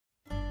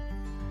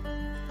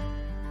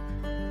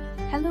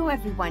Hello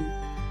everyone,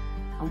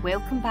 and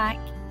welcome back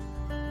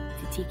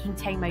to Taking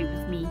Time Out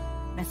with me,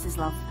 Mrs.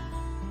 Love.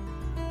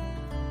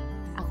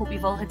 I hope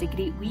you've all had a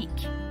great week.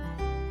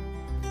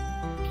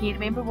 Can you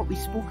remember what we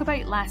spoke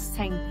about last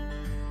time?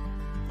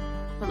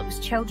 Well, it was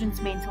Children's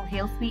Mental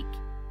Health Week,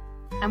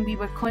 and we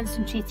were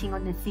concentrating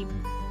on the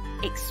theme,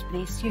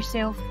 express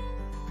yourself.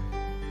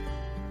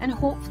 And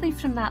hopefully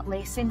from that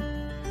lesson,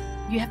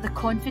 you have the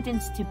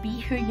confidence to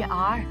be who you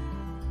are,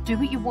 do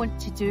what you want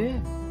to do,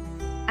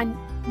 and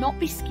not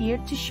be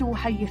scared to show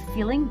how you're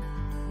feeling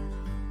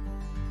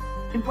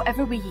in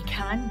whatever way you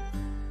can.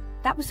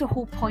 That was the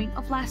whole point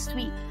of last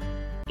week,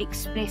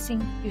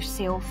 expressing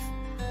yourself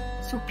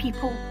so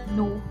people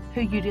know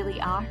who you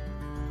really are.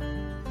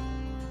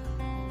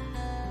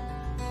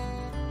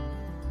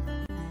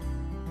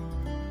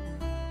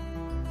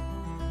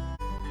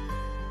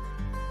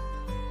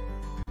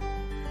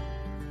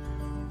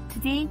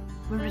 Today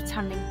we're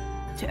returning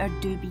to our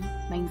Do Be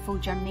Mindful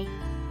journey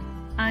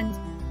and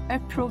our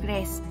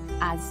progress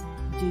as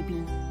Do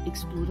Be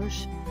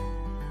explorers.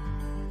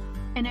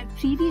 In our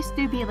previous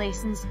Do Be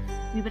lessons,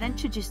 we were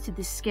introduced to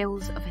the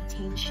skills of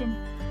attention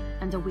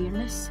and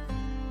awareness.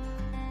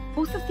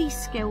 Both of these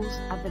skills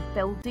are the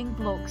building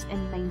blocks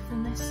in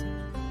mindfulness,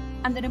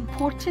 and they're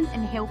important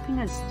in helping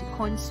us to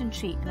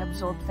concentrate and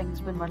absorb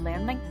things when we're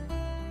learning.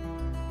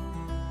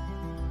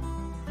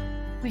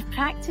 We've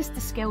practiced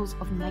the skills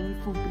of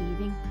mindful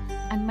breathing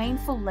and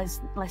mindful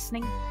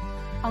listening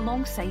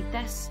alongside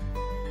this.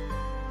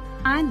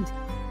 And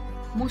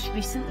most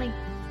recently,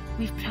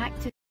 we've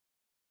practiced.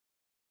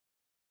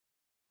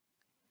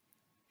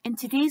 In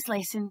today's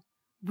lesson,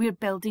 we're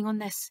building on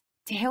this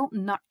to help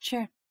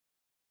nurture.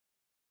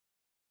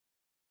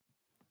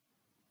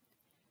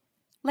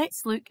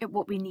 Let's look at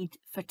what we need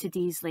for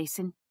today's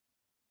lesson.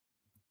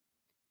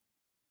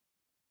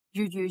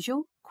 Your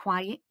usual,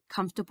 quiet,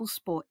 comfortable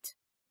spot,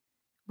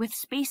 with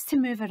space to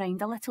move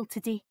around a little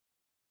today.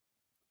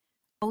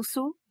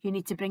 Also, you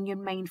need to bring your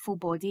mindful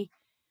body.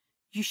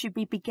 You should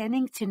be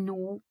beginning to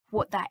know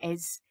what that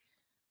is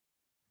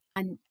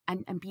and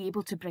be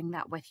able to bring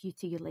that with you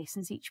to your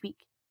lessons each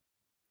week.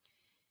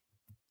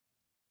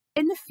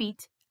 In the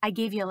feed, I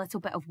gave you a little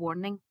bit of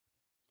warning.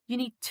 You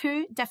need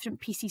 2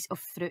 different pieces of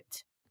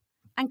fruit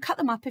and cut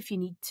them up if you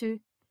need to.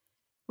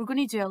 We're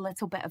going to do a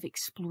little bit of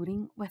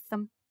exploring with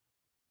them.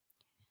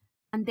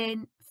 And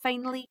then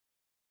finally,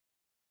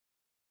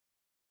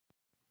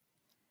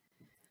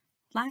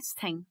 last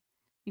time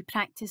we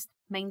practiced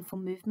mindful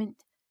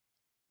movement,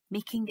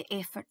 making the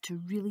effort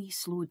to really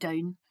slow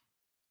down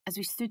as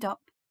we stood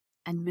up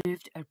and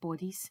moved our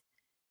bodies.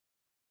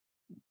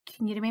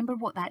 Can you remember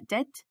what that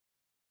did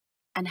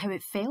and how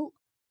it felt?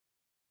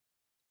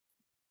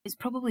 It's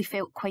probably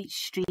felt quite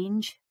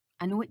strange.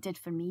 I know it did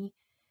for me.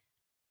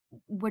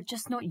 We're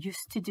just not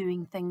used to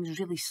doing things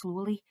really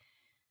slowly.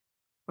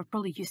 We're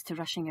probably used to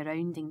rushing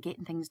around and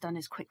getting things done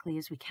as quickly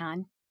as we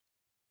can.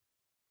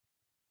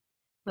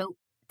 Well,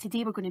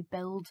 today we're going to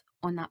build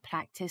on that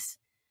practice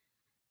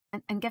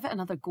and give it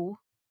another go.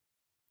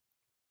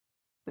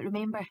 But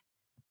remember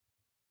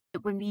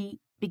that when we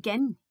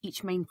begin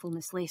each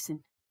mindfulness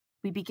lesson,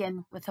 we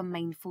begin with a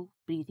mindful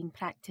breathing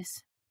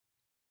practice.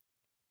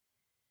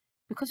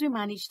 Because we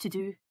managed to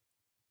do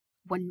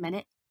 1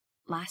 minute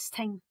last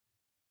time,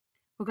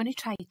 we're going to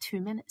try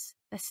 2 minutes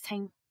this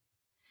time.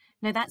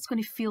 Now that's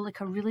going to feel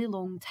like a really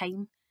long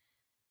time,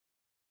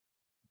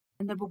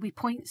 and there will be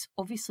points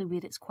obviously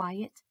where it's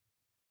quiet,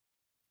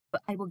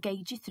 but I will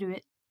guide you through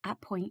it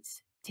at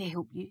points to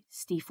help you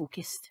stay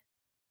focused.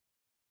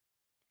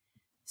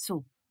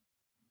 So,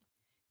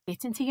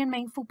 get into your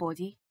mindful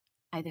body,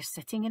 either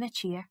sitting in a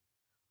chair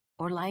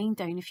or lying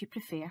down if you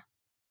prefer.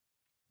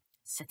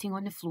 Sitting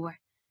on the floor,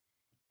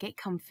 get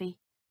comfy,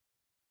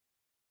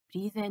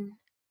 breathe in,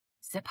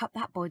 zip up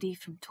that body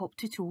from top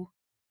to toe,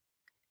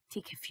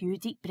 take a few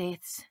deep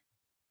breaths,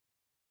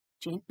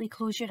 gently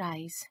close your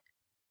eyes,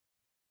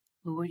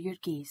 lower your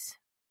gaze,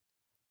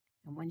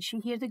 and once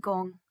you hear the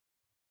gong,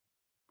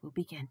 we'll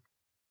begin.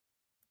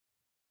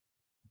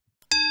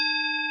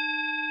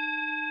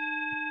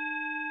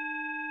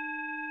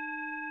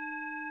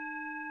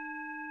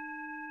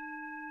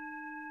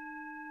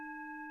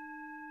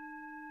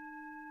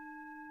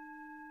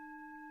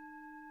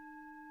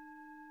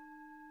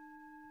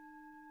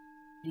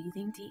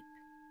 Breathing deep.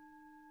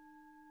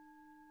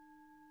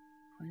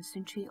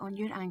 Concentrate on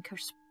your anchor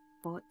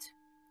spot.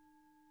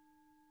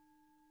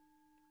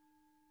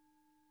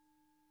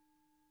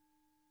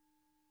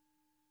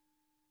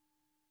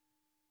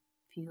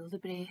 Feel the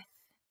breath.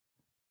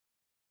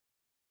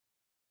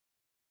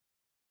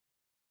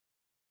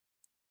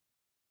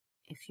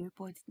 If your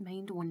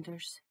mind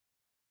wanders,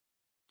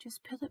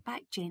 just pull it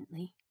back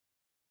gently.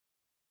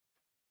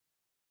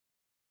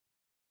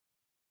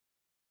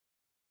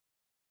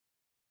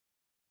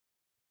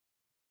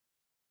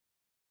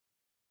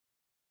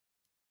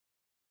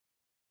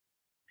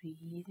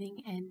 Breathing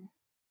in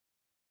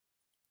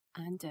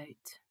and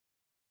out.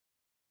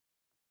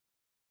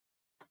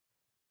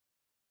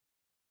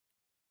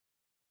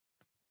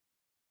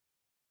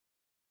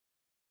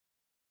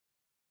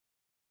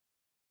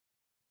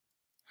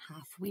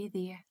 Halfway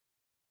there.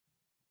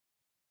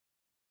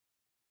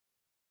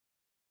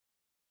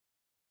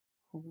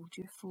 Hold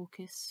your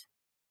focus.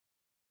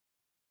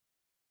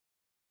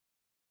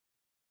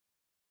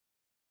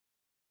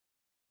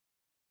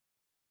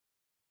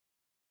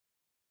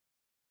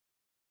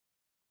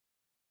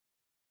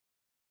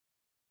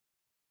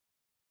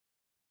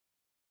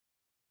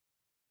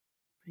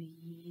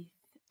 Breathe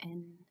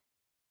in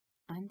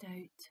and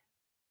out.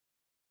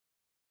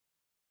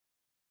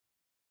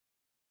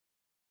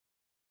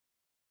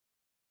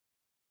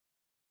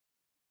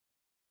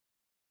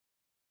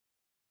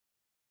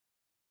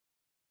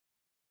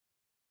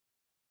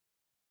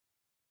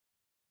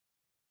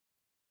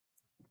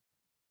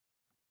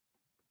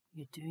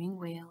 You're doing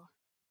well.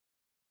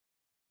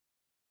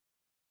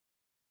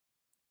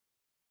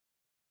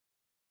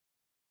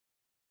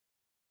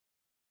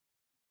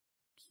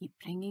 Keep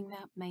bringing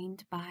that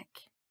mind back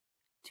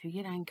to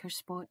your anchor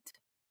spot.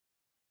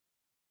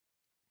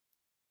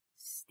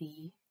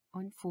 Stay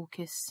on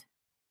focus.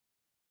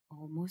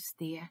 Almost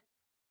there.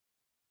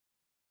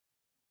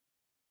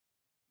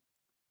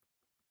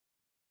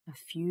 A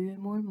few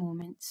more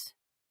moments.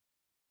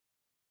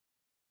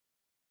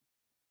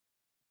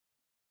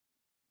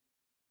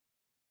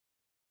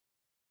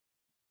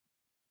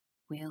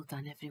 Well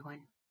done,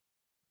 everyone.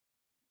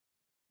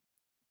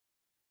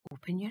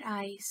 Open your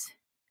eyes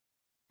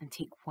and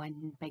take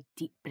one big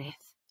deep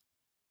breath.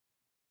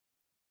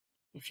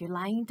 If you're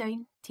lying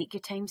down, take your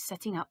time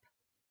sitting up.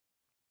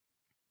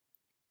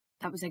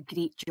 That was a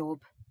great job.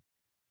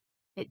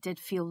 It did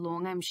feel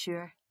long, I'm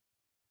sure.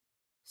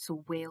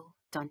 So well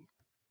done.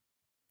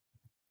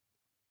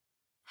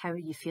 How are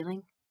you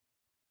feeling?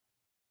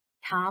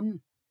 Calm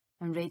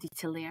and ready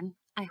to learn,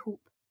 I hope.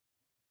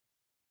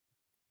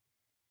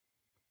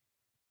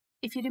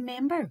 If you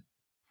remember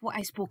what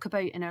I spoke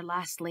about in our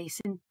last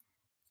lesson,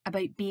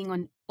 about being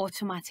on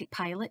automatic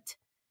pilot,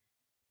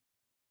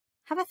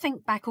 have a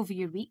think back over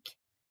your week.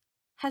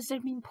 Has there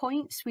been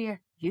points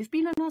where you've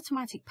been on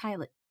automatic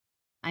pilot?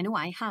 I know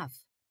I have.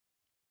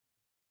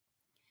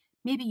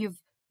 Maybe you've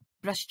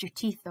brushed your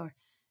teeth or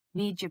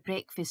made your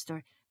breakfast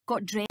or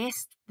got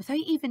dressed without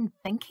even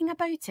thinking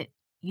about it.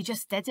 You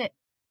just did it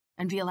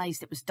and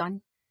realised it was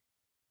done.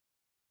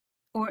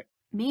 Or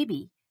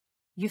maybe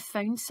you've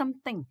found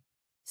something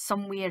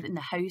somewhere in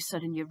the house or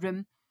in your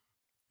room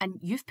and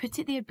you've put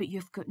it there, but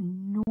you've got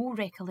no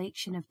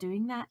recollection of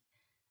doing that.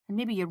 And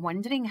maybe you're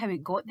wondering how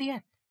it got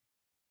there.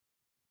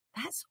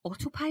 That's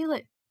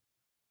autopilot.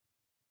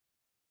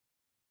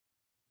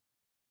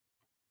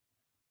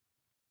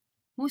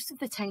 Most of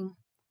the time,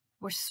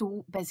 we're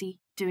so busy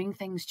doing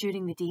things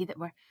during the day that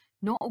we're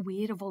not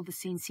aware of all the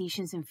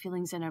sensations and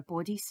feelings in our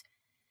bodies.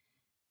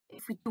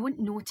 If we don't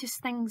notice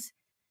things,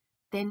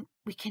 then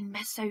we can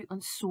miss out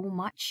on so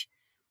much,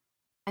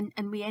 and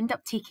we end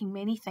up taking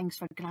many things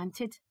for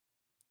granted.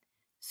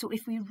 So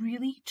if we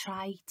really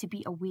try to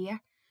be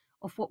aware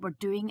of what we're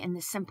doing in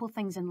the simple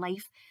things in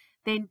life,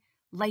 then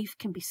life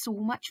can be so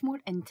much more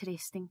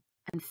interesting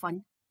and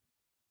fun.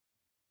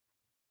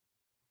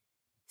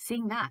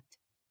 Saying that,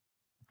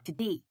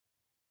 today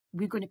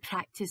we're going to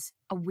practice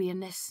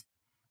awareness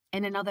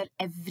in another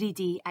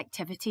everyday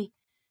activity,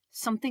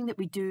 something that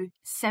we do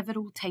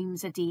several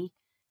times a day,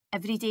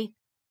 every day.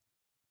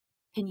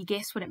 Can you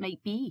guess what it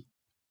might be?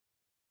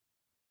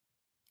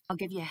 I'll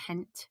give you a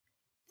hint.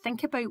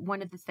 Think about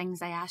one of the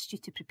things I asked you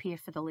to prepare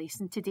for the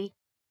lesson today.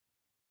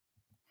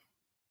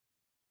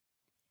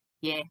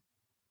 Yeah.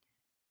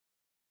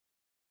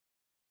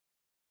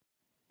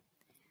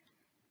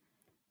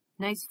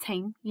 Now's the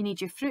time you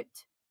need your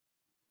fruit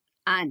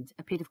and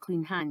a pair of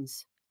clean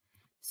hands.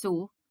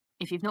 So,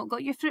 if you've not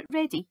got your fruit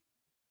ready,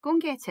 go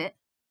and get it,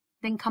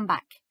 then come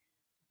back.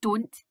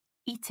 Don't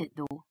eat it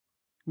though.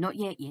 Not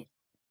yet.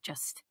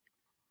 Just.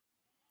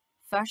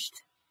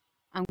 First,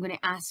 I'm going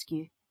to ask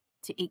you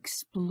to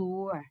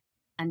explore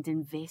and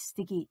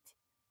investigate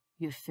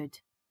your food.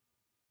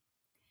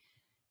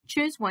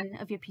 Choose one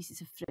of your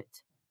pieces of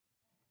fruit.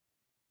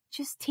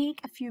 Just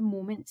take a few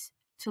moments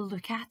to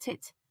look at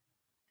it,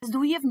 as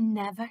though you've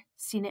never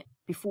seen it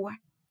before.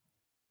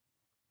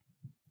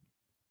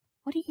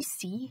 What do you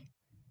see?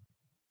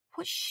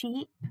 What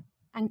shape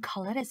and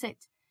colour is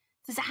it?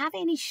 Does it have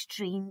any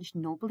strange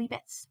knobbly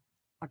bits?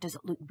 Or does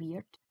it look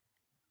weird?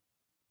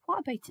 What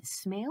about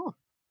its smell?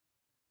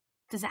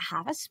 Does it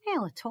have a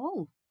smell at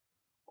all?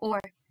 Or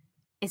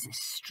is it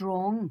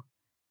strong?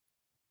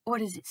 Or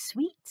is it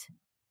sweet?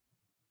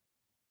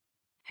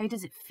 How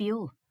does it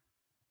feel?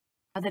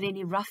 Are there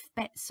any rough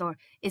bits, or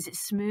is it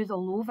smooth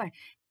all over?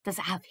 Does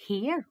it have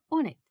hair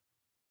on it?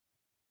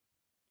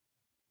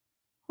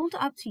 Hold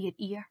it up to your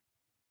ear.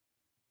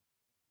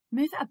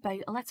 Move it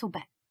about a little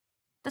bit.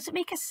 Does it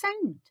make a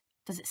sound?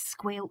 Does it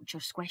squelch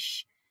or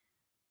squish?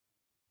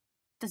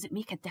 Does it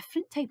make a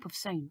different type of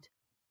sound?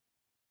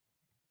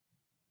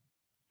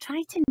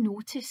 Try to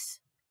notice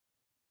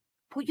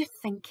what you're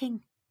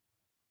thinking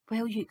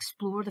while you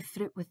explore the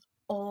fruit with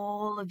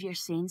all of your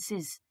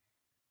senses.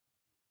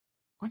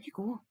 On you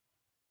go.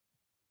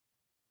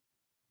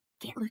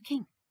 Get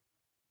looking.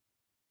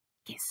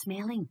 Get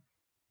smelling.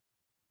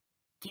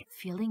 get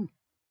feeling,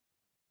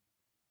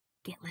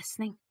 get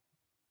listening.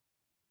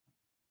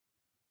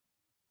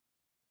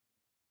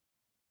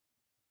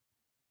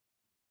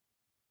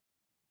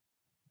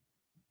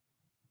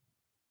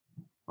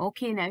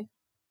 Okay now,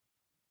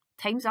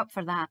 time's up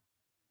for that.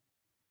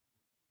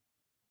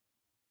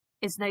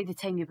 It's now the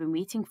time you've been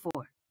waiting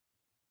for.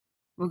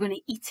 We're going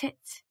to eat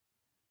it,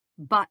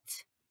 but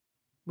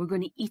we're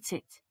going to eat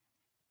it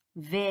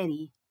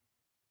very,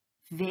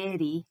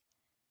 very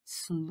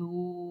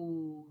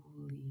slowly.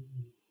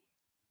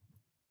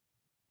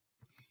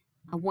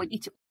 I want you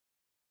to...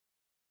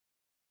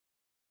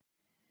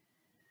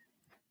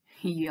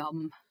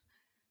 Yum.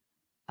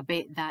 I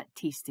bet that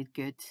tasted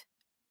good.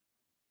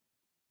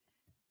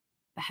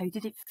 But how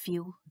did it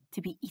feel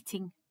to be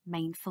eating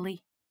mindfully,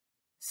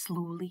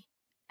 slowly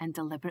and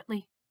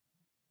deliberately?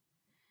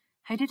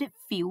 How did it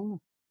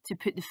feel to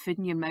put the food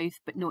in your mouth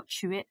but not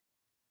chew it?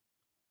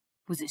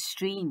 Was it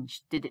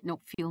strange? Did it not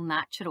feel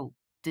natural?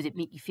 Did it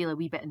make you feel a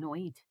wee bit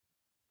annoyed?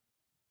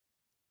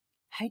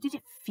 How did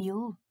it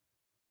feel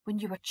when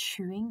you were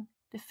chewing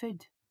the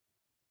food?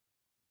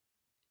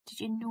 Did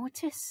you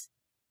notice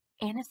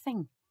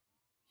anything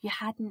you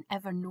hadn't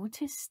ever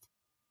noticed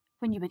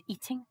when you were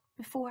eating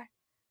before?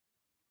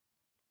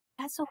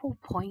 That's the whole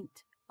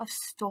point of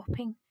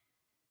stopping,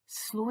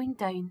 slowing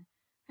down,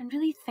 and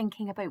really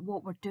thinking about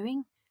what we're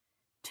doing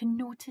to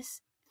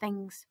notice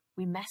things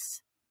we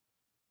miss.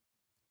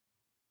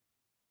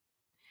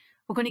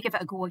 We're going to give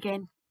it a go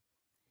again.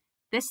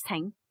 This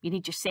time, you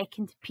need your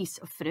second piece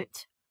of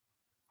fruit.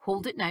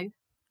 Hold it now,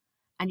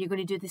 and you're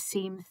going to do the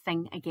same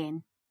thing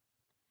again.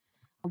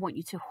 I want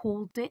you to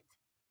hold it,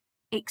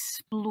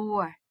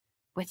 explore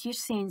with your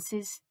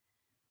senses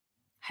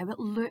how it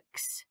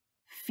looks,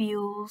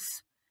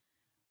 feels,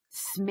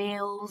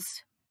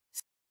 smells.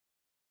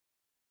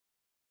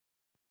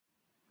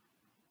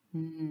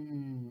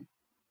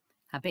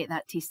 I bet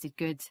that tasted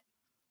good.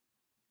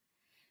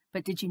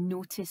 But did you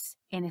notice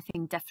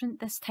anything different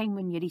this time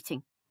when you're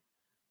eating?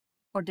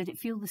 Or did it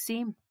feel the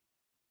same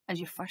as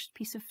your first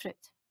piece of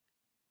fruit?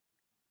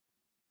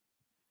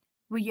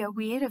 Were you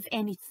aware of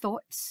any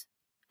thoughts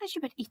as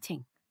you were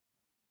eating?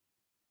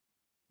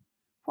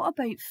 What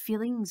about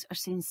feelings or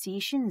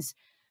sensations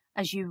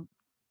as you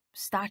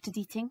started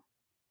eating?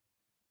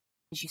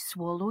 As you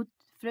swallowed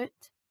the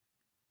fruit?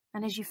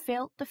 And as you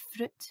felt the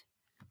fruit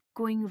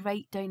going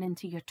right down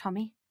into your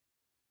tummy?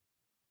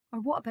 Or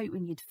what about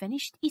when you'd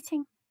finished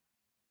eating?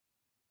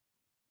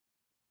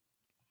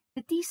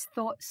 Did these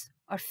thoughts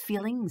or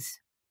feelings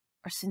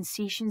or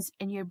sensations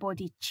in your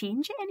body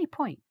change at any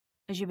point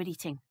as you were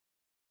eating?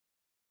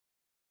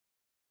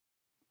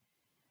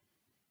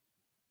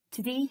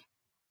 Today,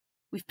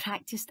 we've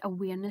practiced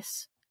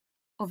awareness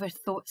of our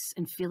thoughts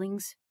and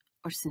feelings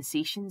or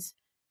sensations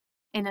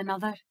in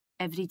another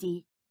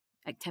everyday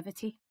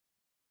activity,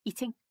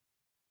 eating.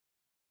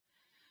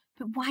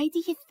 But why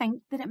do you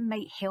think that it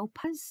might help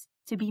us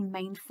to be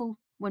mindful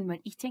when we're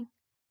eating?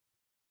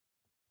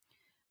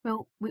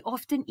 Well, we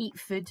often eat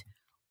food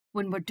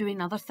when we're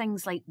doing other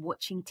things like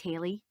watching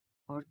telly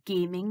or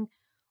gaming,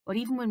 or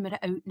even when we're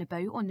out and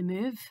about on the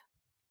move.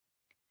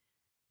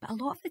 But a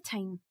lot of the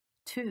time,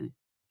 too,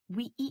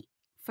 we eat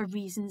for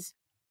reasons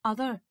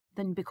other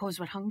than because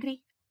we're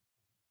hungry.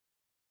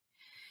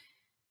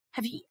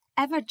 Have you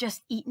ever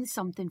just eaten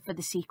something for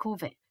the sake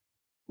of it,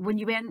 when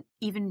you weren't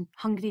even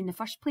hungry in the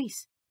first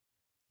place?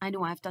 I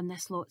know I've done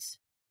this lots.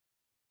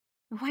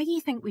 Why do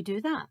you think we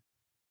do that?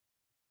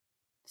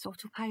 It's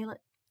autopilot,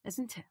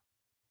 isn't it?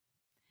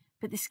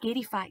 But the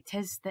scary fact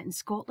is that in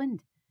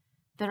Scotland,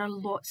 there are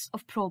lots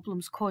of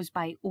problems caused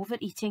by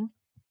overeating,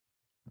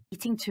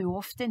 eating too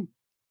often,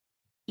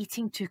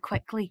 eating too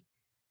quickly,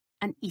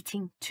 and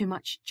eating too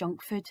much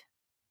junk food.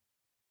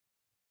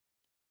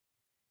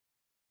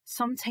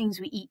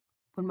 Sometimes we eat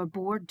when we're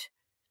bored,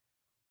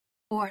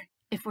 or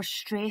if we're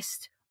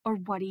stressed or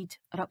worried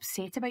or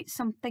upset about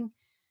something,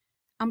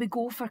 and we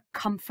go for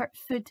comfort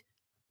food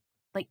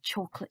like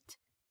chocolate,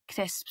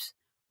 crisps,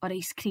 or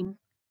ice cream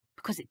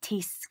because it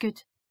tastes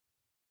good.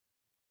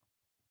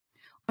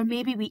 Or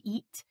maybe we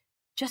eat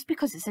just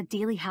because it's a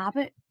daily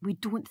habit we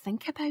don't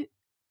think about.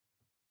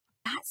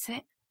 That's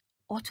it,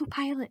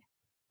 autopilot.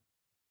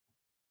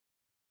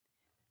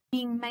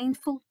 Being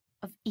mindful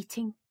of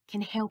eating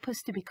can help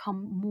us to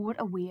become more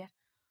aware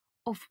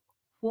of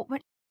what we're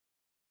eating.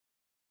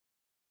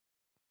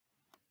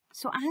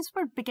 So as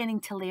we're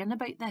beginning to learn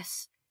about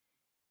this,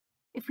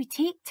 if we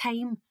take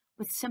time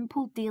with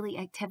simple daily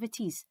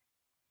activities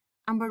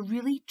and we're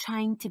really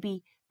trying to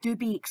be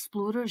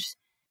explorers,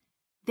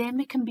 then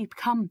we can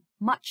become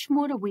much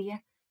more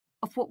aware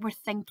of what we're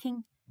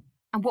thinking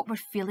and what we're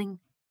feeling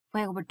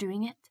while we're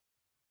doing it.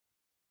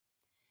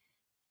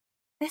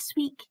 This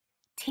week,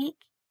 take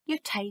your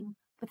time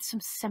with some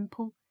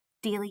simple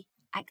daily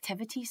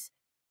activities.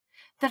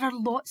 There are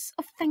lots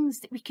of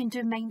things that we can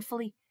do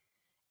mindfully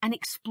and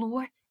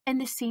explore in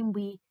the same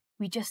way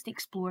we just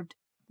explored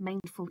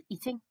mindful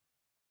eating.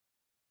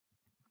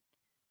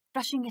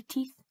 Brushing your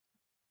teeth,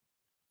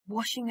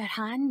 washing our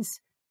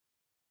hands,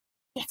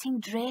 getting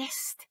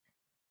dressed,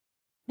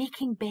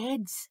 making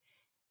beds,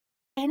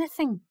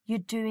 anything you're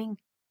doing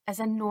as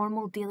a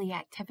normal daily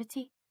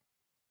activity.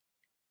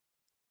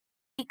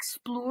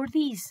 Explore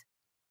these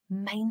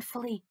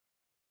mindfully,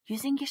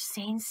 using your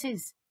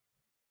senses.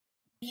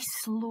 Be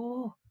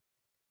slow,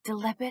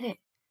 deliberate.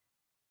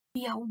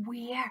 Be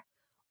aware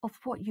of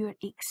what you're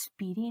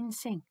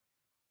experiencing,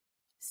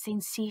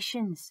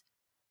 sensations,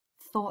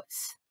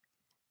 thoughts,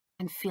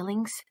 and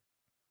feelings.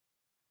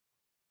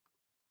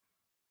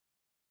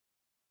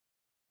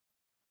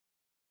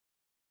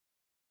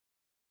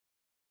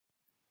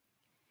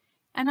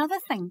 Another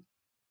thing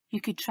you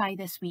could try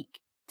this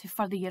week to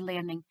further your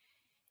learning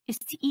is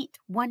to eat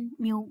one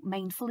meal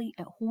mindfully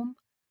at home.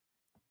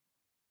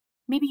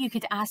 Maybe you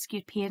could ask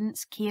your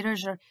parents,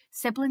 carers, or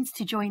siblings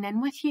to join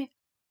in with you.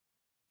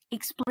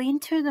 Explain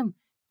to them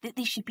that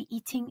they should be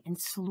eating in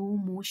slow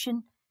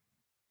motion.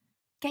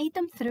 Guide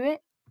them through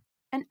it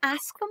and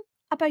ask them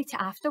about it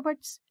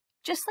afterwards,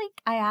 just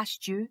like I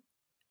asked you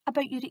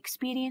about your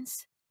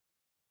experience.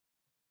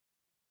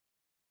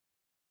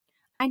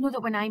 I know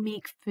that when I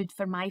make food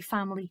for my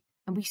family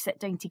and we sit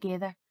down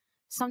together,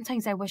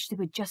 sometimes I wish they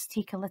would just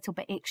take a little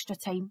bit extra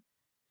time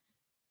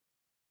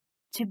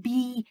to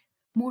be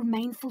more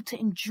mindful, to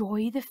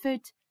enjoy the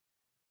food.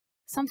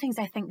 Sometimes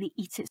I think they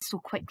eat it so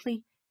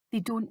quickly, they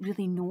don't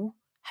really know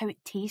how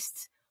it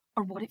tastes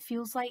or what it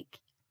feels like.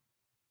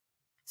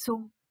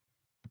 So,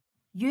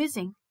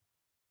 using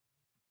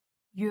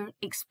your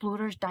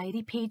Explorer's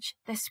Diary page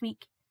this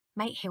week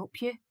might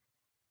help you.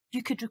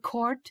 You could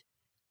record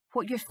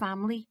what your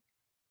family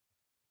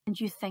and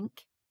you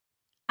think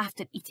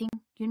after eating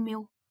your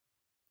meal.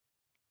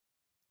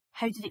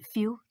 How did it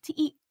feel to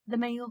eat the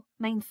meal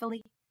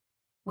mindfully?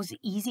 Was it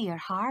easy or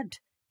hard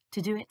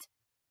to do it?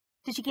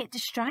 Did you get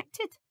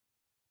distracted?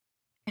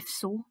 If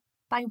so,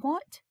 by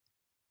what?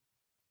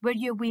 Were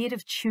you aware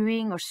of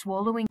chewing or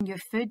swallowing your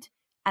food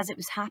as it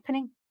was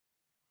happening?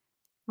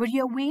 Were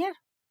you aware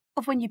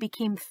of when you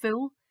became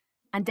full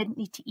and didn't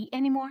need to eat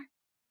anymore?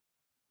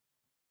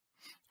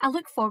 I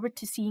look forward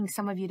to seeing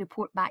some of you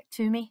report back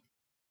to me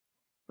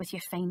with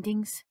your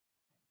findings.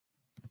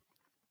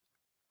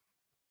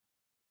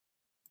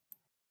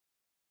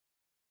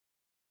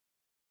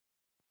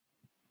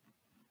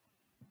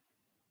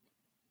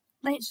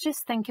 Let's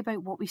just think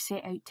about what we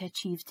set out to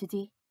achieve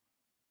today.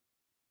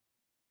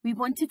 We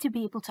wanted to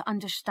be able to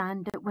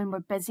understand that when we're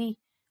busy,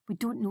 we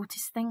don't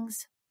notice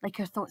things like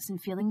our thoughts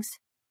and feelings.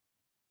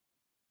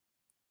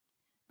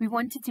 We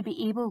wanted to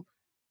be able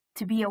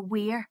to be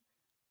aware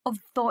of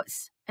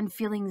thoughts and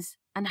feelings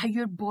and how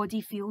your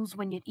body feels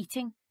when you're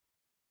eating.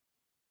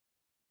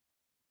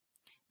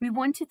 We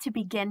wanted to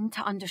begin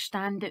to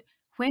understand that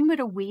when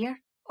we're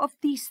aware of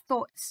these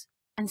thoughts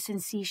and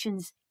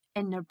sensations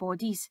in our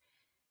bodies,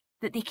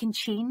 that they can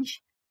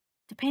change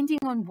depending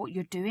on what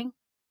you're doing.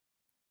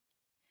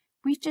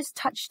 We've just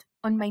touched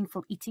on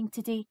mindful eating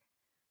today,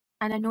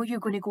 and I know you're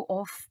going to go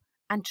off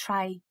and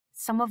try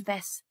some of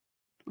this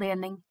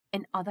learning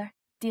in other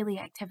daily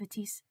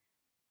activities.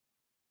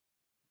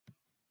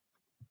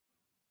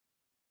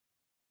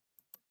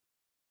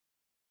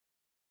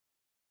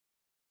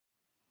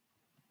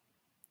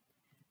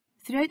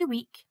 Throughout the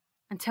week,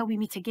 until we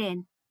meet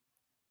again,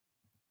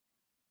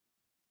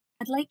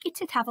 I'd like you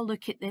to have a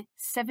look at the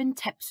 7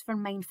 tips for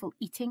mindful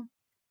eating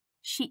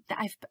sheet that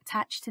I've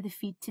attached to the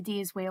feed today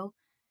as well.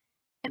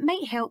 It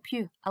might help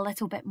you a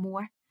little bit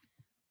more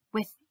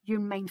with your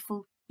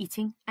mindful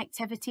eating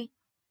activity.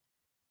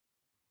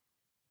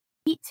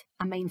 Eat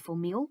a mindful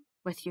meal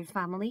with your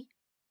family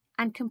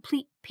and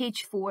complete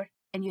page 4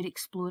 in your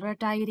Explorer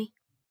Diary.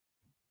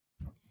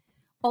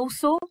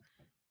 Also,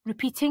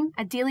 repeating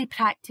a daily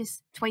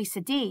practice twice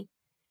a day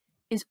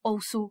is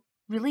also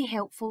really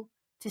helpful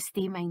to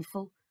stay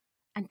mindful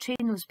and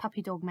train those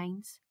puppy dog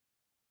minds.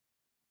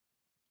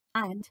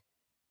 And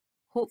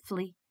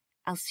hopefully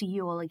I'll see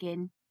you all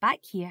again back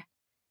here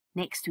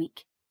next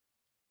week.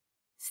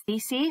 Stay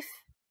safe,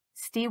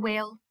 stay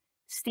well,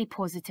 stay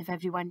positive,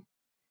 everyone.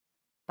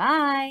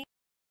 Bye.